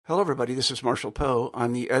Hello, everybody. This is Marshall Poe.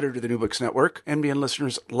 I'm the editor of the New Books Network. NBN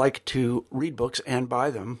listeners like to read books and buy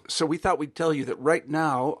them. So we thought we'd tell you that right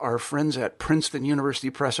now, our friends at Princeton University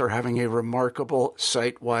Press are having a remarkable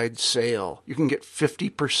site-wide sale. You can get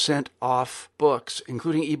 50% off books,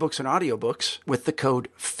 including ebooks and audiobooks, with the code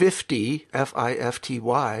 50,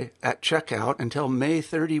 F-I-F-T-Y, at checkout until May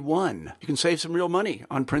 31. You can save some real money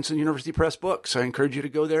on Princeton University Press books. I encourage you to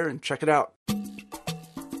go there and check it out.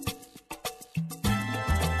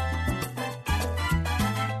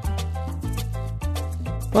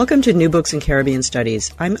 Welcome to New Books in Caribbean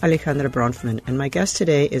Studies. I'm Alejandra Bronfman, and my guest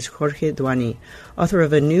today is Jorge Duany, author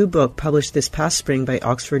of a new book published this past spring by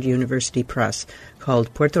Oxford University Press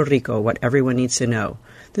called Puerto Rico, What Everyone Needs to Know.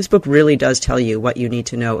 This book really does tell you what you need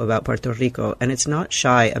to know about Puerto Rico, and it's not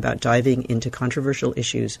shy about diving into controversial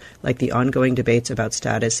issues like the ongoing debates about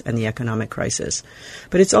status and the economic crisis.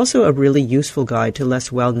 But it's also a really useful guide to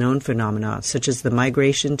less well-known phenomena, such as the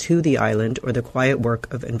migration to the island or the quiet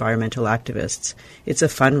work of environmental activists. It's a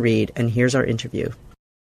fun read, and here's our interview.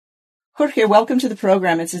 Jorge, welcome to the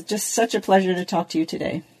program. It's just such a pleasure to talk to you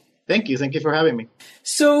today. Thank you. Thank you for having me.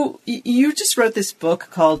 So you just wrote this book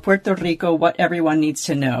called Puerto Rico, What Everyone Needs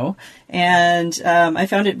to Know. And I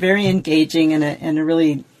found it very engaging and a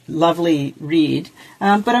really lovely read.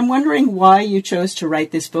 But I'm wondering why you chose to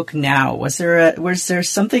write this book now. Was there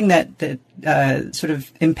something that sort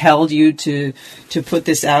of impelled you to put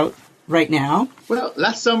this out right now? Well,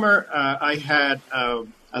 last summer I had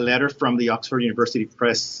a letter from the Oxford University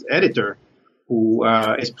Press editor, who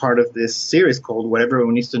is part of this series called What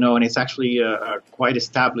Everyone Needs to Know. And it's actually a quite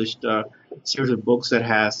established series of books that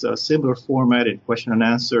has a similar format and question and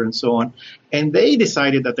answer and so on. And they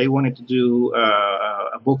decided that they wanted to do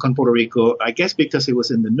a book on Puerto Rico, I guess because it was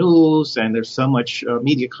in the news and there's so much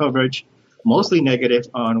media coverage, mostly negative,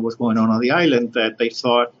 on what's going on the island, that they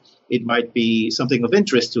thought it might be something of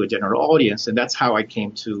interest to a general audience. And that's how I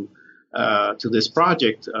came to this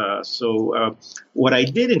project. So what I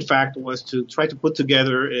did, in fact, was to try to put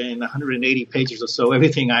together in 180 pages or so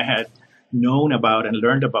everything I had known about and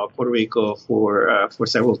learned about Puerto Rico for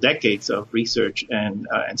several decades of research and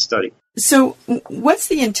study. So what's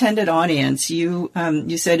the intended audience? You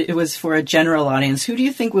said it was for a general audience. Who do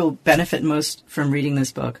you think will benefit most from reading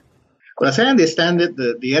this book? Well, as I understand it,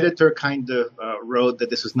 the editor kind of wrote that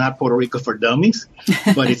this was not Puerto Rico for dummies,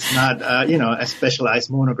 but it's not, a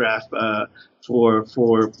specialized monograph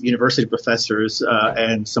for university professors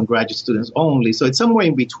and some graduate students only. So it's somewhere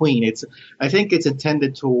in between. I think it's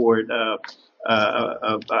intended toward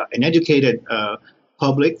an educated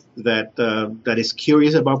public that is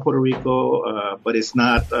curious about Puerto Rico, but is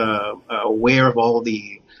not aware of all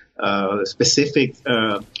the specific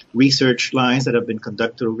research lines that have been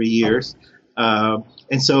conducted over years.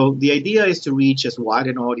 And so the idea is to reach as wide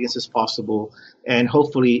an audience as possible and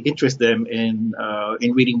hopefully interest them in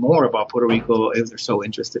reading more about Puerto Rico if they're so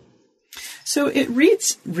interested. So it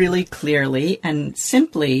reads really clearly and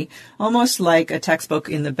simply, almost like a textbook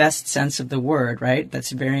in the best sense of the word, right?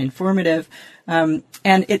 That's very informative. And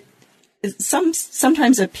it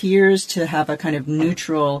sometimes appears to have a kind of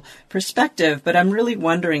neutral perspective, but I'm really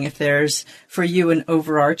wondering if there's, for you, an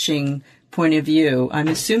overarching point of view. I'm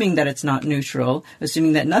assuming that it's not neutral,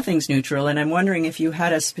 assuming that nothing's neutral, and I'm wondering if you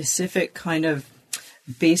had a specific kind of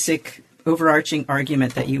basic overarching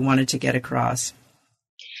argument that you wanted to get across.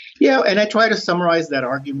 Yeah, and I try to summarize that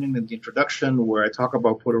argument in the introduction where I talk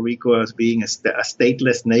about Puerto Rico as being a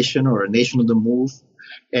stateless nation or a nation on the move.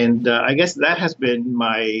 And I guess that has been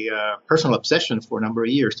my personal obsession for a number of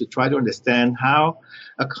years, to try to understand how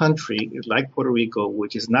a country like Puerto Rico,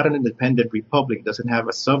 which is not an independent republic, doesn't have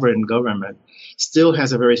a sovereign government, still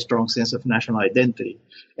has a very strong sense of national identity.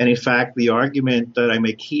 And in fact, the argument that I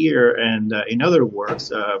make here and in other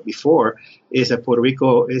works before is that Puerto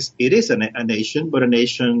Rico is a nation, but a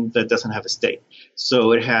nation that doesn't have a state.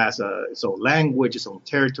 So it has its own language, its own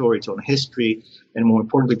territory, its own history, and more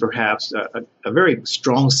importantly, perhaps, a very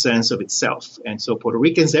strong sense of itself. And so Puerto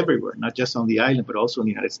Ricans everywhere, not just on the island, but also in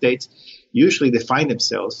the United States, usually define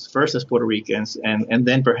themselves first as Puerto Ricans and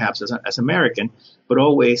then perhaps as American, but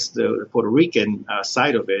always the Puerto Rican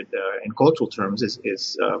side of it in cultural terms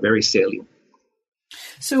is very salient.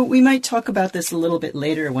 So we might talk about this a little bit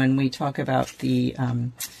later when we talk about the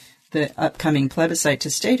upcoming plebiscite to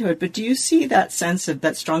statehood. But do you see that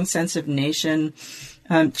strong sense of nation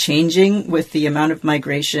changing with the amount of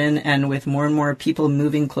migration and with more and more people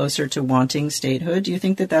moving closer to wanting statehood? Do you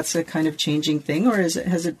think that that's a kind of changing thing, or has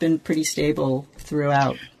it been pretty stable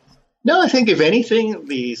throughout? No, I think if anything,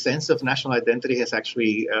 the sense of national identity has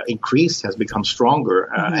actually increased, has become stronger.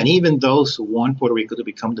 And even those who want Puerto Rico to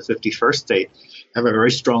become the 51st state have a very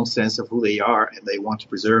strong sense of who they are, and they want to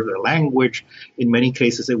preserve their language. In many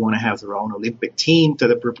cases, they want to have their own Olympic team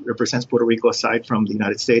that represents Puerto Rico aside from the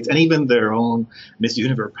United States, and even their own Miss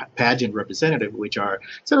Universe pageant representative, which are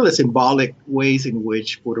sort of the symbolic ways in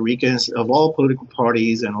which Puerto Ricans of all political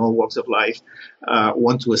parties and all walks of life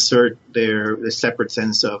want to assert their separate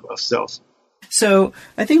sense of self. So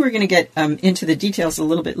I think we're going to get into the details a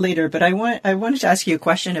little bit later, but I wanted to ask you a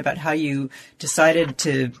question about how you decided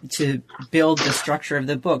to build the structure of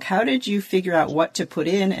the book. How did you figure out what to put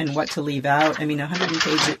in and what to leave out? I mean,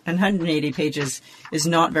 180 pages is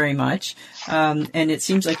not very much, and it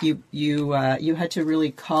seems like you had to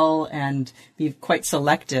really cull and be quite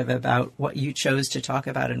selective about what you chose to talk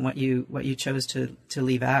about and what you chose to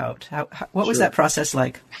leave out. What was that process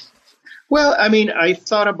like? Well, I mean, I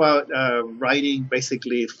thought about writing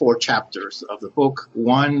basically 4 chapters of the book.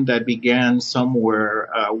 One that began somewhere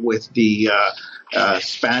with the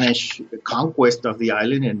Spanish conquest of the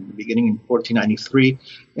island beginning in 1493.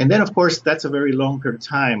 And then, of course, that's a very long period of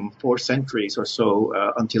time, 4 centuries or so,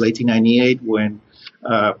 until 1898 when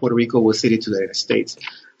Puerto Rico was ceded to the United States.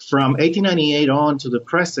 From 1898 on to the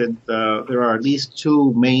present, there are at least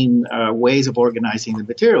 2 main ways of organizing the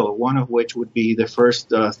material, one of which would be the first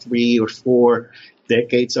 3 or 4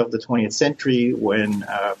 decades of the 20th century when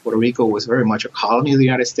Puerto Rico was very much a colony of the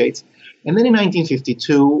United States. And then in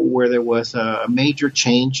 1952, where there was a major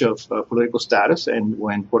change of political status and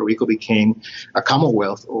when Puerto Rico became a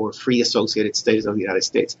Commonwealth or free associated states of the United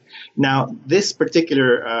States. Now, this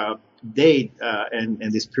particular date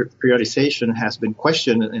and this periodization has been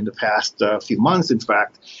questioned in the past few months, in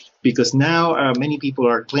fact, because now many people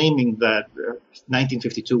are claiming that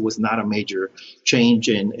 1952 was not a major change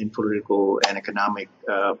in political and economic,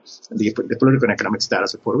 the political and economic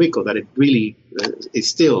status of Puerto Rico, that it really is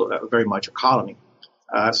still very much a colony.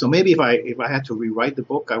 So maybe if I had to rewrite the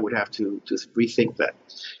book, I would have to rethink that.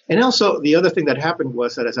 And also, the other thing that happened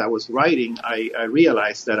was that as I was writing, I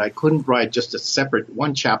realized that I couldn't write just a separate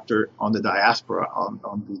one chapter on the diaspora,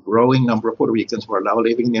 on the growing number of Puerto Ricans who are now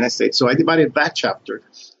living in the United States. So I divided that chapter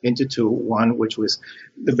into 2. One, which was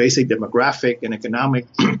the basic demographic and economic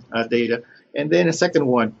data, and then a second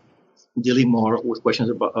one dealing more with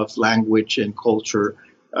questions of language and culture,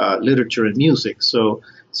 literature and music. So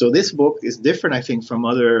this book is different, I think, from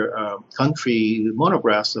other country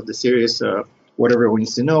monographs of the series, What Everyone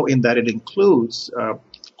Needs to Know, in that it includes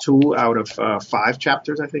 2 out of 5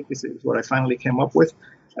 chapters, I think is what I finally came up with,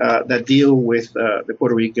 that deal with the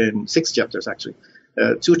Puerto Rican, 6 chapters actually,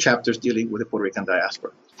 2 chapters dealing with the Puerto Rican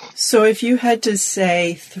diaspora. So if you had to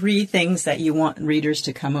say 3 things that you want readers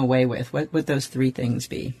to come away with, what would those 3 things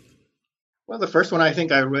be? Well, the first one I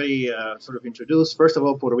think I already sort of introduced. First of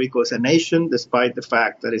all, Puerto Rico is a nation, despite the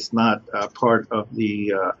fact that it's not part of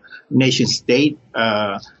the nation-state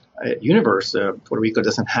universe. Puerto Rico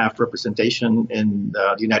doesn't have representation in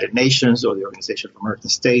the United Nations or the Organization of American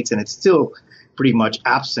States, and it's still pretty much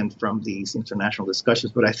absent from these international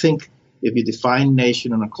discussions. But I think if you define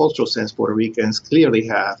nation in a cultural sense, Puerto Ricans clearly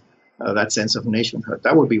have that sense of nationhood.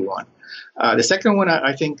 That would be one. The second one,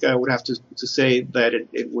 I think, would have to say that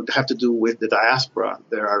it would have to do with the diaspora.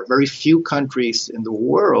 There are very few countries in the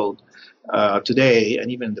world today,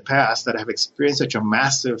 and even in the past, that have experienced such a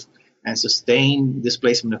massive and sustained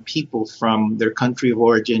displacement of people from their country of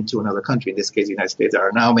origin to another country. In this case, the United States. There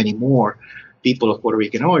are now many more people of Puerto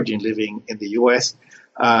Rican origin living in the U.S.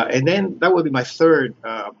 And then that would be my third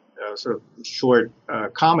sort of short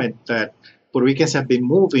comment, that Puerto Ricans have been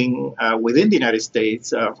moving within the United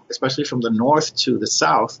States, especially from the north to the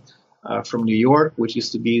south, from New York, which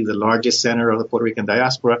used to be the largest center of the Puerto Rican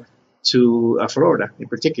diaspora, to Florida in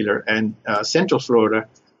particular. And Central Florida,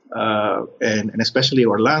 and especially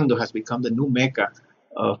Orlando, has become the new mecca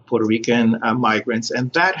of Puerto Rican migrants.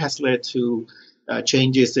 And that has led to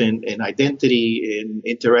changes in identity, in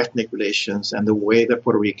interethnic relations, and the way that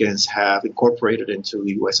Puerto Ricans have incorporated into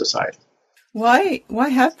U.S. society. Why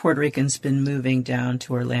have Puerto Ricans been moving down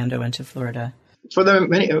to Orlando and to Florida? For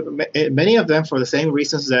many of them, for the same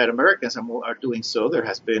reasons that Americans are doing so. There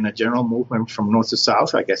has been a general movement from north to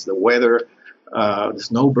south. I guess the weather, the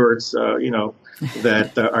snowbirds,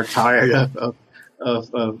 that are tired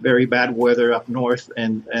of very bad weather up north,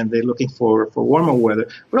 and they're looking for warmer weather,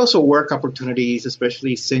 but also work opportunities,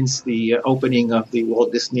 especially since the opening of the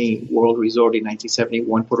Walt Disney World Resort in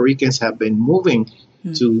 1971. Puerto Ricans have been moving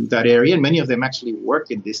to that area, and many of them actually work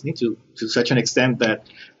in Disney to such an extent that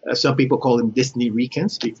some people call them Disney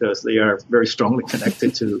Ricans, because they are very strongly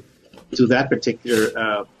connected to that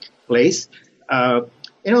particular place.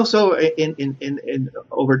 And also in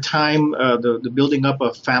over time, the building up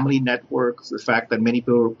of family networks, the fact that many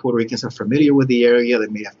Puerto Ricans are familiar with the area, they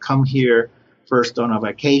may have come here first on a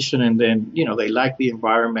vacation, and then, they like the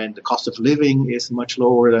environment. The cost of living is much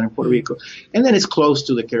lower than in Puerto Rico. And then it's close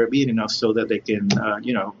to the Caribbean enough so that they can,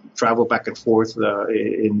 travel back and forth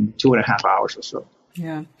in 2.5 hours or so.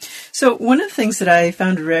 Yeah. So one of the things that I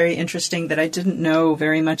found very interesting that I didn't know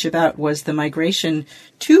very much about was the migration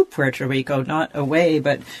to Puerto Rico, not away,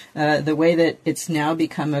 but the way that it's now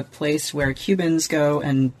become a place where Cubans go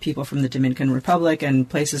and people from the Dominican Republic and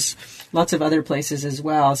lots of other places as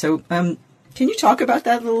well. So can you talk about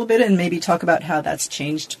that a little bit and maybe talk about how that's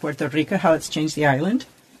changed Puerto Rico, how it's changed the island?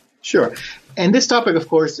 Sure. And this topic, of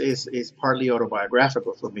course, is partly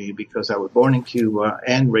autobiographical for me because I was born in Cuba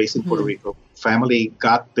and raised in Puerto Rico. Family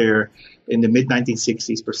got there in the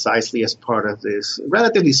mid-1960s precisely as part of this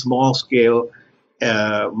relatively small-scale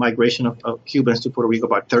migration of Cubans to Puerto Rico,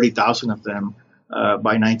 about 30,000 of them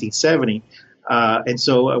by 1970. And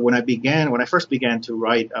so when I first began to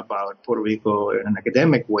write about Puerto Rico in an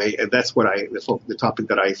academic way, and that's what the topic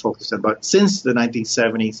that I focused on. But since the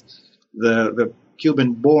 1970s, the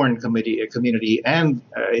Cuban-born community and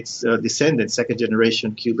its descendants,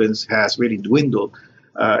 second-generation Cubans, has really dwindled.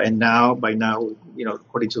 And by now,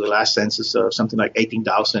 according to the last census, something like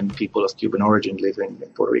 18,000 people of Cuban origin live in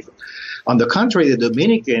Puerto Rico. On the contrary, the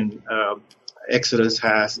Dominican exodus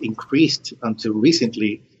has increased until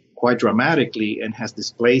recently quite dramatically and has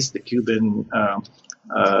displaced the Cuban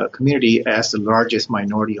community as the largest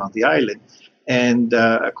minority on the island. And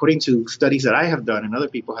according to studies that I have done and other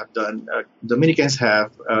people have done, Dominicans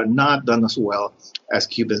have not done as well as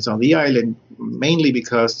Cubans on the island, mainly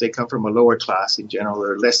because they come from a lower class in general.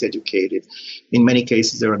 They're less educated. In many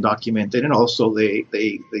cases, they're undocumented. And also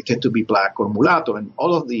they tend to be black or mulatto. And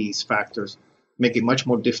all of these factors make it much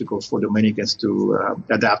more difficult for Dominicans to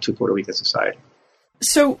adapt to Puerto Rican society.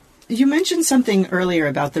 So you mentioned something earlier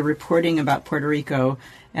about the reporting about Puerto Rico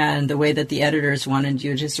and the way that the editors wanted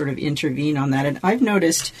you to sort of intervene on that. And I've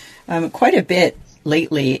noticed quite a bit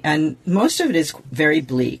lately, and most of it is very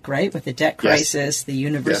bleak, right? With the debt crisis, the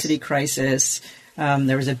university crisis.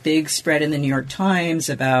 There was a big spread in the New York Times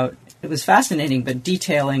about, it was fascinating, but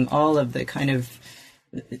detailing all of the kind of,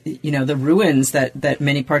 the ruins that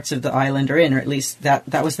many parts of the island are in, or at least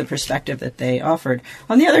that was the perspective that they offered.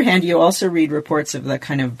 On the other hand, you also read reports of the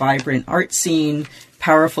kind of vibrant art scene,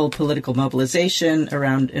 powerful political mobilization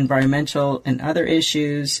around environmental and other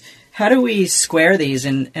issues. How do we square these,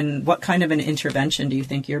 and what kind of an intervention do you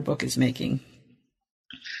think your book is making?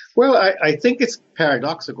 Well, I think it's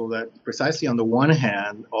paradoxical that precisely on the one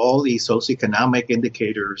hand, all these socioeconomic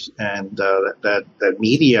indicators and that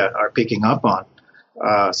media are picking up on,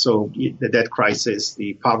 so the debt crisis,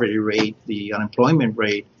 the poverty rate, the unemployment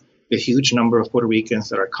rate, the huge number of Puerto Ricans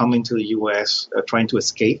that are coming to the U.S. Trying to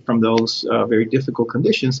escape from those very difficult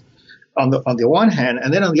conditions on the one hand.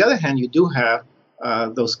 And then on the other hand, you do have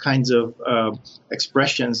those kinds of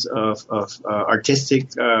expressions of artistic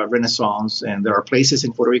renaissance. And there are places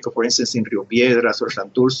in Puerto Rico, for instance, in Rio Piedras or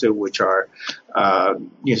Santurce, which are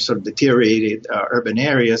sort of deteriorated urban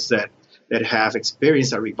areas that have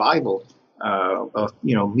experienced a revival of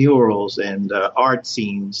murals and art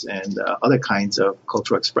scenes and other kinds of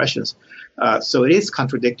cultural expressions. So it is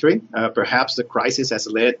contradictory. Perhaps the crisis has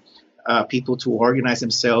led people to organize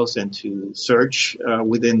themselves and to search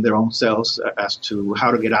within their own selves as to how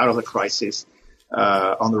to get out of the crisis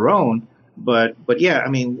on their own. But yeah, I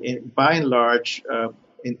mean, by and large,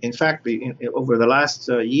 in fact, over the last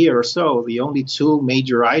year or so, the only two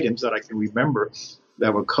major items that I can remember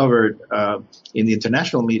that were covered in the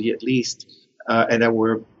international media, at least, and that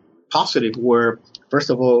were positive were, first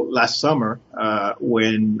of all, last summer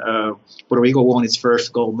when Puerto Rico won its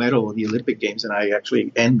first gold medal at the Olympic Games, and I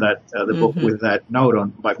actually end the book with that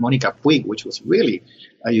note by Monica Puig, which was really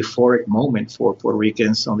a euphoric moment for Puerto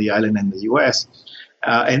Ricans on the island and the U.S.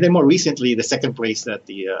 And then more recently, the second place that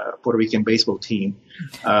the Puerto Rican baseball team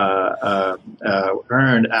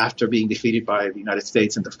earned after being defeated by the United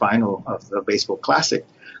States in the final of the Baseball Classic.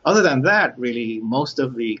 Other than that, really, most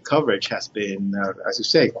of the coverage has been, as you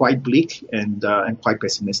say, quite bleak and quite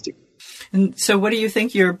pessimistic. And so what do you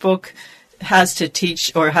think your book has to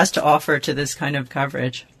teach or has to offer to this kind of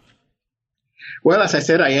coverage? Well, as I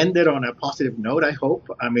said, I ended on a positive note, I hope.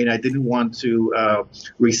 I mean, I didn't want to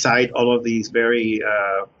recite all of these very,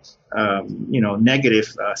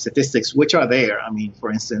 negative statistics, which are there. I mean,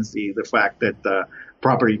 for instance, the fact that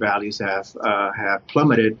property values have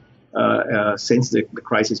plummeted since the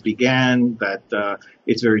crisis began, that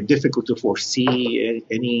it's very difficult to foresee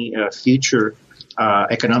any future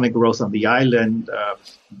economic growth on the island,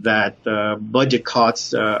 that budget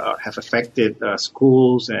cuts have affected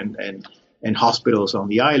schools and hospitals on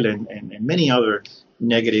the island, and many other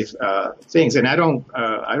negative things. And I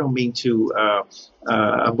don't mean to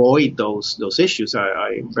avoid those issues.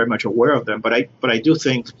 I'm very much aware of them, but I do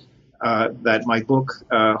think that my book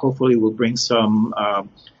hopefully will bring some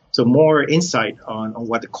more insight on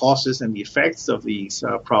what the causes and the effects of these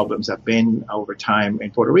problems have been over time in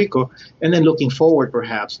Puerto Rico, and then looking forward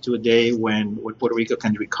perhaps to a day when Puerto Rico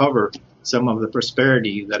can recover some of the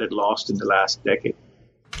prosperity that it lost in the last decade.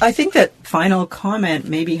 I think that final comment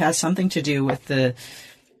maybe has something to do with the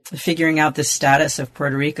figuring out the status of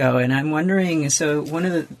Puerto Rico. And I'm wondering, so one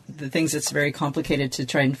of the things that's very complicated to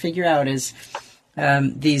try and figure out is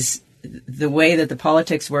the way that the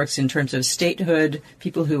politics works in terms of statehood,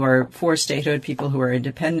 people who are for statehood, people who are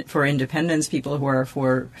for independence, people who are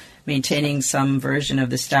for maintaining some version of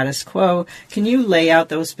the status quo. Can you lay out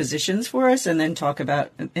those positions for us and then talk about,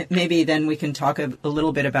 maybe then we can talk a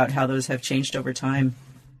little bit about how those have changed over time?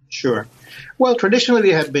 Sure. Well, traditionally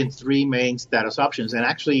there have been three main status options, and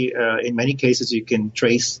actually in many cases you can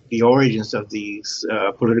trace the origins of these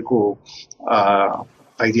political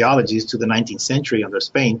ideologies to the 19th century under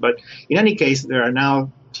Spain. But in any case, there are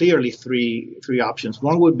now clearly three options.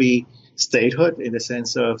 One would be statehood in the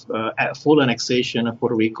sense of full annexation of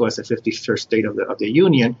Puerto Rico as a 51st state of the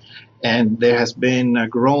Union, and there has been a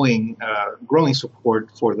growing support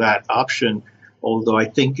for that option, although I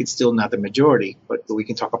think it's still not the majority, but we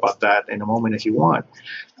can talk about that in a moment if you want.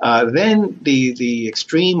 Then the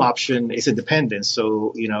extreme option is independence.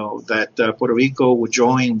 So, that Puerto Rico would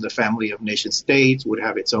join the family of nation states, would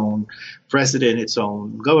have its own president, its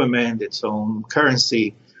own government, its own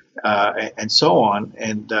currency, and so on.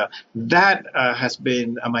 And that has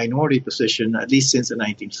been a minority position, at least since the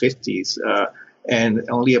 1950s. And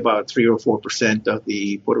only about 3 or 4% of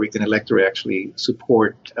the Puerto Rican electorate actually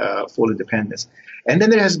support full independence. And then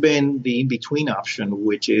there has been the in-between option,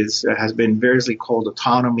 which has been variously called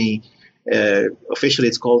autonomy. Officially,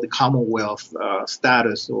 it's called the Commonwealth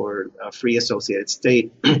status or free associated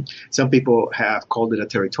state. Some people have called it a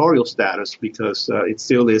territorial status because it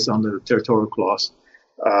still is under the territorial clause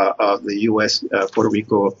of the U.S. Puerto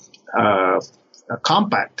Rico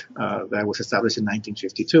compact that was established in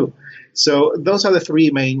 1952. So those are the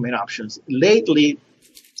three main options. Lately,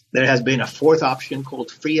 there has been a fourth option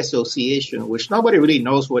called free association, which nobody really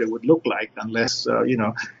knows what it would look like unless,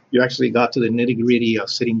 you actually got to the nitty-gritty of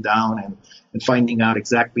sitting down and finding out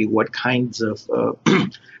exactly what kinds of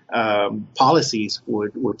policies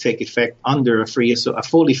would take effect under a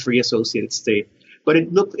fully free associated state. But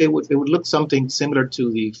it would look something similar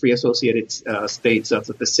to the free associated states of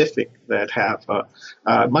the Pacific that have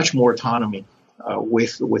much more autonomy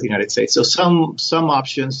with the United States. So some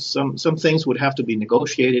options, some things would have to be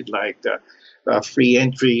negotiated, like free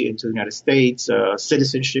entry into the United States,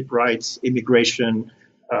 citizenship rights, immigration,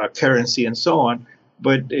 currency, and so on.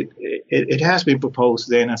 But it has been proposed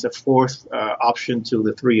then as a fourth option to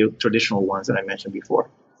the three traditional ones that I mentioned before.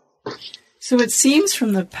 So it seems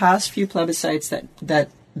from the past few plebiscites that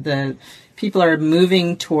the people are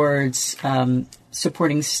moving towards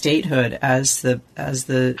supporting statehood as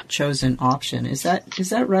the chosen option. Is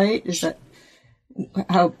that right? Is that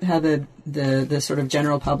how the sort of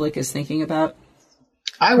general public is thinking about?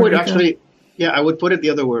 I would actually, I would put it the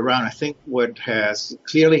other way around. I think what has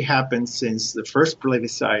clearly happened since the first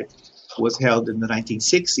plebiscite was held in the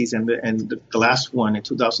 1960s, and the last one in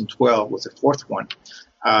 2012 was the fourth one.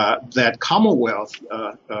 That Commonwealth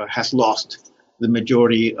has lost the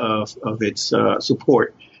majority of its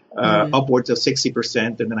support, upwards of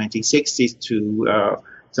 60% in the 1960s to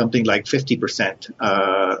something like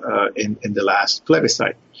 50% in the last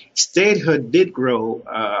plebiscite. Statehood did grow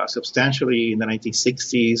substantially in the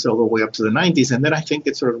 1960s all the way up to the 90s, and then I think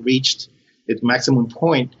it sort of reached its maximum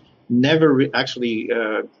point, never actually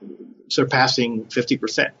surpassing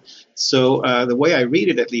 50%. So the way I read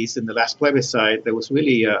it, at least in the last plebiscite, there was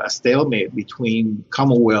really a stalemate between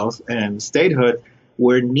Commonwealth and statehood,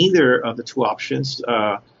 where neither of the two options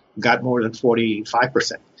got more than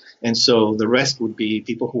 45%. And so the rest would be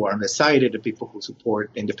people who are undecided and people who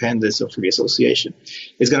support independence or free association.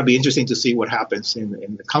 It's going to be interesting to see what happens in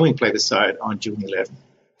the coming plebiscite on June 11th.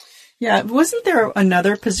 Yeah, wasn't there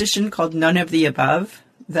another position called none of the above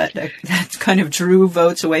that kind of drew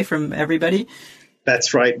votes away from everybody?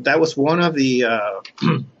 That's right. That was one of the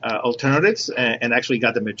alternatives, and actually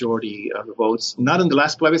got the majority of the votes. Not in the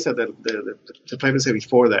last plebiscite, the plebiscite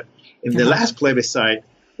before that. In the last plebiscite,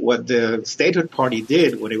 what the statehood party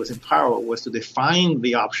did when it was in power was to define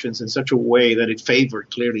the options in such a way that it favored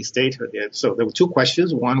clearly statehood. So there were two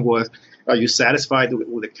questions. One was, are you satisfied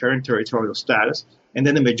with the current territorial status? And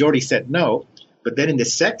then the majority said no. But then in the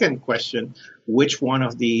second question, which one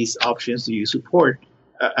of these options do you support?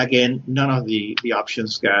 Again, none of the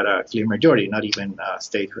options got a clear majority, not even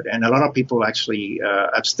statehood. And a lot of people actually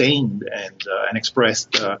abstained and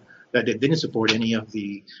expressed that they didn't support any of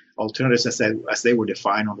the alternatives as they were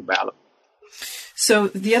defined on the ballot. So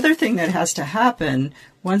the other thing that has to happen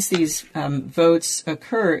once these votes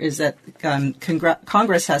occur is that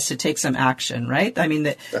Congress has to take some action, right? I mean,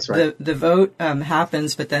 that's right. The vote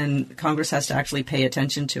happens, but then Congress has to actually pay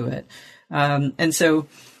attention to it. And so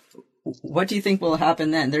what do you think will happen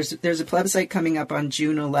then? There's a plebiscite coming up on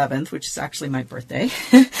June 11th, which is actually my birthday.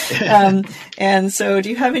 And so do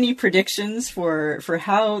you have any predictions for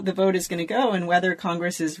how the vote is going to go and whether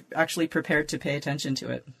Congress is actually prepared to pay attention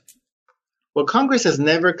to it? Well, Congress has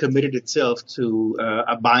never committed itself to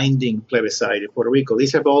a binding plebiscite in Puerto Rico.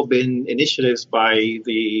 These have all been initiatives by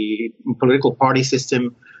the political party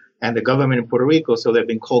system and the government in Puerto Rico. So they've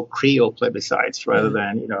been called Creole plebiscites rather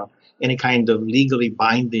than, any kind of legally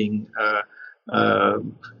binding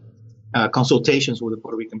consultations with the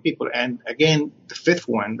Puerto Rican people. And again, the fifth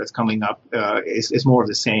one that's coming up is more of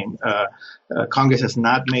the same. Congress has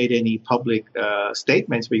not made any public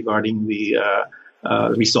statements regarding the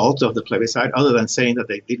results of the plebiscite, other than saying that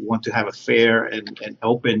they did want to have a fair and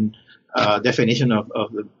open definition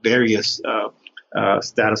of the various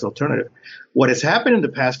status alternative. What has happened in the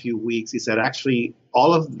past few weeks is that actually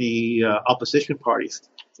all of the opposition parties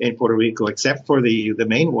in Puerto Rico, except for the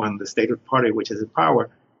main one, the statehood party, which is in power,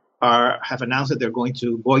 have announced that they're going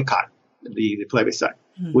to boycott the plebiscite,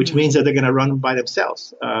 which means that they're going to run by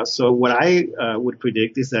themselves. So what I would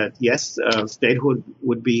predict is that, yes, statehood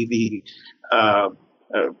would be the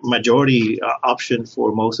majority option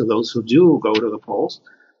for most of those who do go to the polls,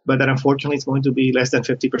 but that unfortunately it's going to be less than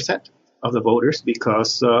 50% of the voters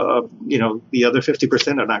because, the other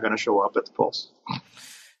 50% are not going to show up at the polls.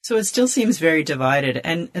 So it still seems very divided.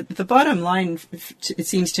 And the bottom line, it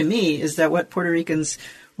seems to me, is that what Puerto Ricans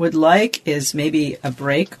would like is maybe a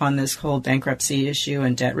break on this whole bankruptcy issue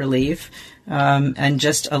and debt relief, and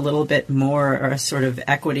just a little bit more sort of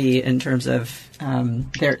equity in terms of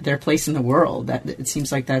their place in the world. That it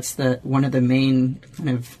seems like that's one of the main kind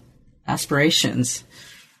of aspirations.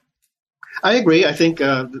 I agree. I think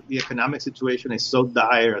the economic situation is so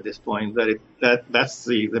dire at this point that that's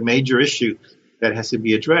the major issue that has to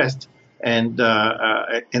be addressed, and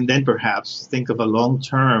then perhaps think of a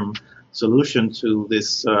long-term solution to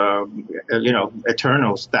this,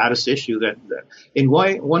 eternal status issue that in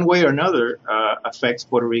one way or another affects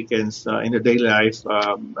Puerto Ricans in their daily life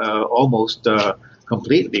almost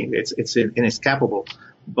completely. It's inescapable.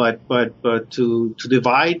 But to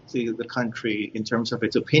divide the country in terms of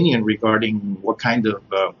its opinion regarding what kind of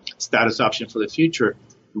status option for the future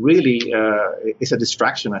really is a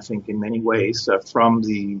distraction, I think, in many ways from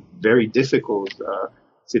the very difficult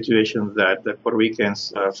situation that Puerto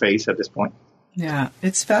Ricans face at this point. Yeah,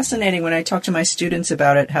 it's fascinating when I talk to my students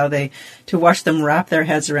about it, to watch them wrap their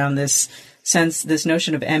heads around this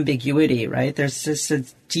notion of ambiguity, right? There's just a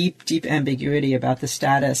deep, deep ambiguity about the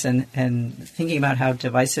status and thinking about how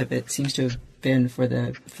divisive it seems to have been for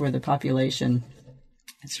the population.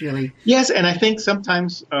 It's really... Yes, and I think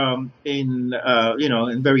sometimes in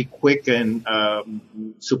very quick and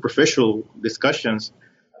superficial discussions,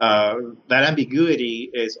 that ambiguity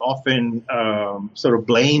is often sort of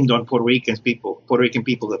blamed on Puerto Rican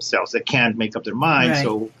people themselves. They can't make up their minds. Right.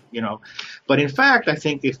 So, but in fact, I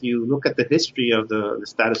think if you look at the history of the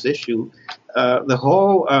status issue, the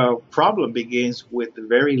whole problem begins with the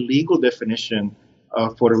very legal definition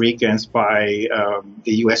of Puerto Ricans by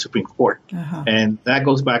the U.S. Supreme Court. Uh-huh. And that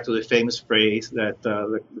goes back to the famous phrase that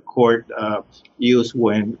the court used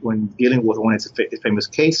when dealing with one of its famous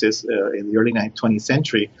cases in the early 20th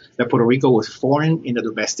century, that Puerto Rico was foreign in the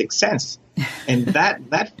domestic sense. And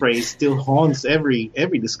that phrase still haunts every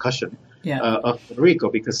discussion of Puerto Rico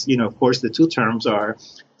because, of course, the two terms are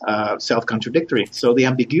self-contradictory. So the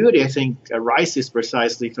ambiguity, I think, arises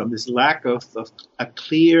precisely from this lack of a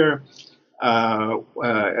clear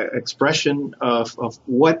expression of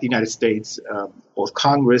what the United States, both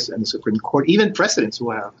Congress and the Supreme Court, even presidents who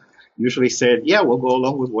have usually said, yeah, we'll go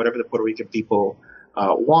along with whatever the Puerto Rican people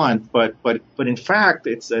want. But in fact,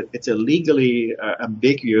 it's a legally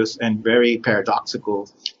ambiguous and very paradoxical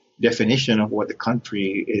definition of what the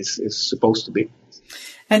country is supposed to be.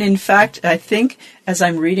 And in fact, I think as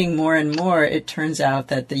I'm reading more and more, it turns out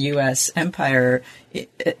that the U.S. empire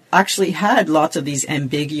it actually had lots of these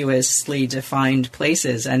ambiguously defined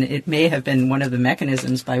places. And it may have been one of the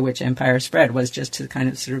mechanisms by which empire spread was just to kind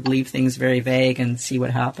of sort of leave things very vague and see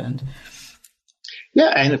what happened.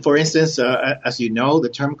 Yeah, and for instance, as you know, the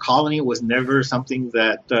term colony was never something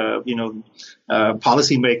that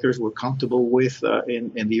policymakers were comfortable with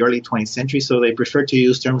in the early 20th century. So they preferred to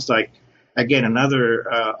use terms like, again, another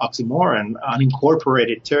oxymoron,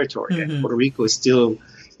 unincorporated territory. Mm-hmm. And Puerto Rico is still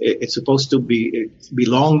it's supposed to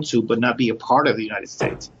belong to, but not be a part of the United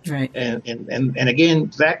States. Right. And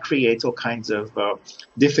again, that creates all kinds of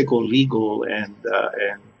difficult legal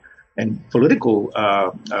and political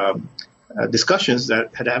discussions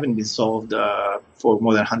that haven't been solved for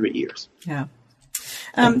more than 100 years. Yeah.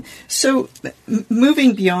 So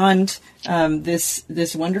moving beyond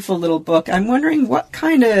this wonderful little book, I'm wondering what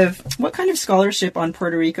kind of scholarship on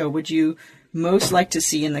Puerto Rico would you most like to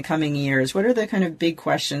see in the coming years? What are the kind of big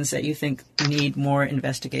questions that you think need more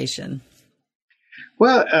investigation?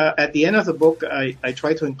 Well, at the end of the book, I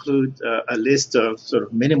try to include a list of sort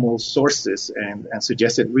of minimal sources and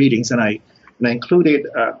suggested readings, and I included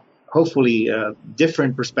hopefully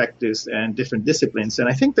different perspectives and different disciplines. And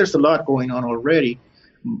I think there's a lot going on already.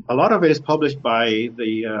 A lot of it is published by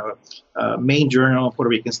the main journal of Puerto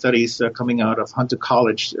Rican Studies coming out of Hunter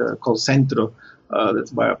College called Centro,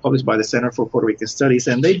 that's published by the Center for Puerto Rican Studies.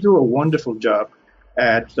 And they do a wonderful job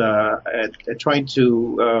at trying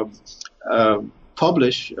to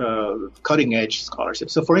publish cutting-edge scholarship.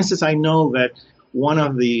 So, for instance, I know that one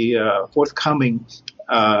of the forthcoming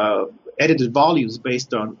edited volumes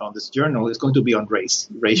based on this journal is going to be on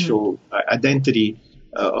racial identity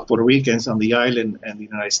of Puerto Ricans on the island and the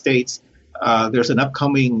United States. There's an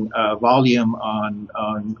upcoming volume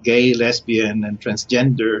on gay, lesbian, and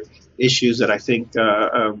transgender issues that I think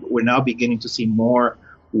we're now beginning to see more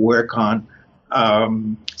work on.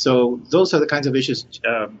 So those are the kinds of issues.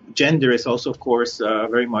 Gender is also, of course,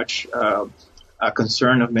 very much a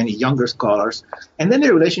concern of many younger scholars. And then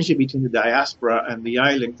the relationship between the diaspora and the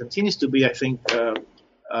island continues to be, I think,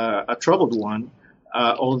 a troubled one,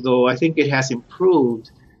 although I think it has improved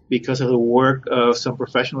because of the work of some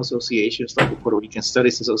professional associations like the Puerto Rican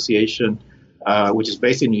Studies Association, which is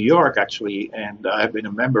based in New York, actually, and I've been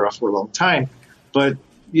a member of for a long time. But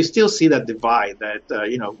you still see that divide that,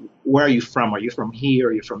 where are you from? Are you from here?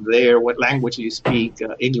 Are you from there? What language do you speak,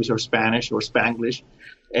 English or Spanish or Spanglish?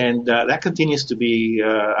 And that continues to be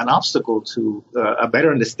an obstacle to a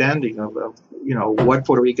better understanding of what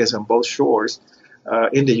Puerto Ricans on both shores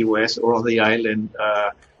in the U.S. or on the island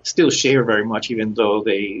still share very much, even though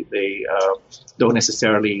they don't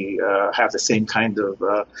necessarily have the same kind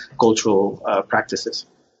of cultural practices.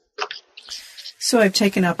 So I've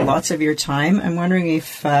taken up lots of your time. I'm wondering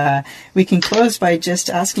if we can close by just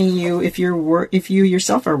asking you if you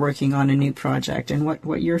yourself are working on a new project and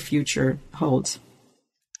what your future holds.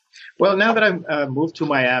 Well, now that I've moved to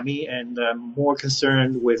Miami and I'm more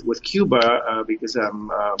concerned with Cuba because I'm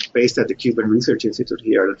based at the Cuban Research Institute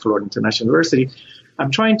here at Florida International University, I'm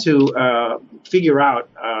trying to figure out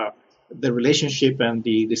the relationship and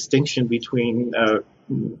the distinction between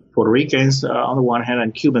Puerto Ricans on the one hand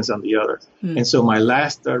and Cubans on the other. And so my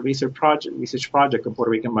last research project on Puerto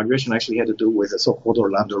Rican migration actually had to do with the so-called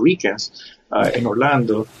Orlando Ricans in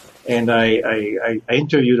Orlando. And I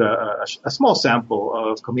interviewed a small sample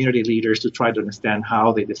of community leaders to try to understand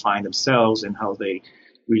how they define themselves and how they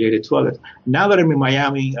related to others. Now that I'm in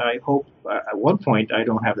Miami, I hope at one point, I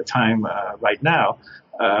don't have the time right now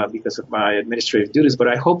because of my administrative duties, but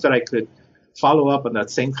I hope that I could follow up on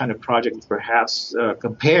that same kind of project and perhaps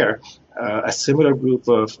compare a similar group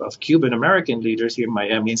of Cuban American leaders here in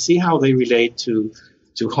Miami and see how they relate to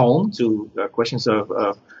home, to questions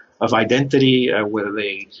of identity, whether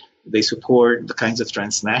they support the kinds of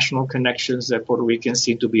transnational connections that Puerto Ricans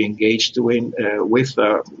seem to be engaged with,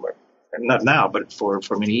 not now, but for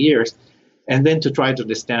many years. And then to try to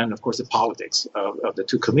understand, of course, the politics of the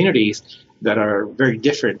two communities that are very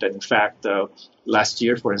different. And in fact, last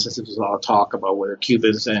year, for instance, there was a lot of talk about whether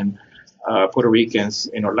Cubans and Puerto Ricans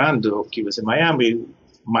in Orlando, Cubans in Miami,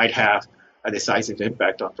 might have a decisive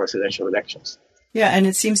impact on presidential elections. Yeah, and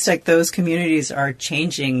it seems like those communities are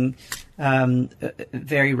changing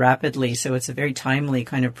very rapidly. So it's a very timely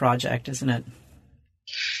kind of project, isn't it?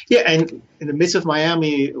 Yeah, and in the midst of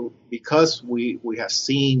Miami, because we have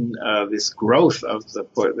seen this growth of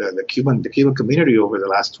the Cuban community over the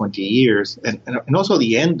last 20 years, and also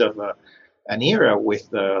the end of an era with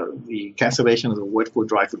the cancellation of the wet food,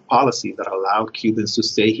 dry food policy that allowed Cubans to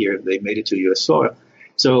stay here. They made it to U.S. soil.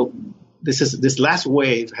 So this last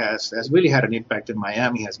wave has really had an impact in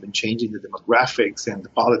Miami, has been changing the demographics and the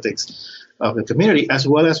politics of the community, as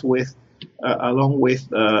well as along with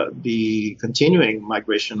the continuing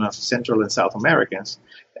migration of Central and South Americans.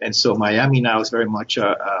 And so Miami now is very much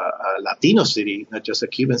a Latino city, not just a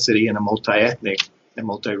Cuban city, and a multi-ethnic and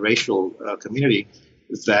multiracial community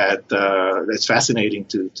that's fascinating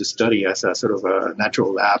to study as a sort of a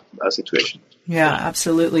natural lab situation. Yeah,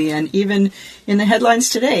 absolutely. And even in the headlines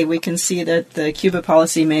today, we can see that the Cuba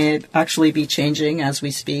policy may actually be changing as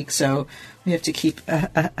we speak. So we have to keep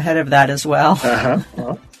ahead of that as well.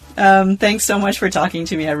 Uh-huh. Thanks so much for talking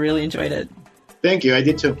to me. I really enjoyed it. Thank you. I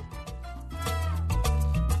did too.